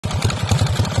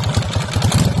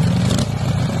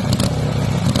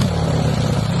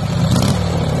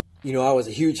You know, I was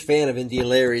a huge fan of Indian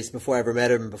Larry's before I ever met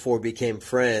him, before we became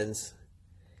friends.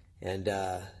 And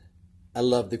I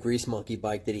loved the Grease Monkey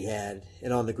bike that he had.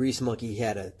 And on the Grease Monkey, he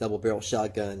had a double barrel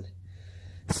shotgun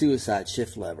suicide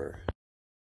shift lever.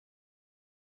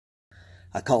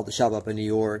 I called the shop up in New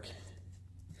York,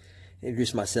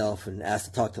 introduced myself, and asked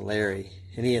to talk to Larry.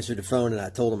 And he answered the phone, and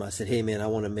I told him, I said, hey man, I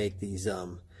want to make these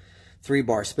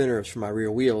 3-bar spinners for my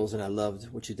rear wheels, and I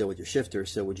loved what you did with your shifter,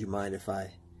 so would you mind if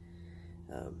I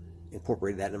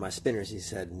incorporated that into my spinners? He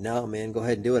said, no man, go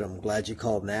ahead and do it. I'm glad you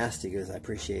called and asked, because I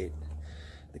appreciate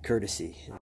the courtesy.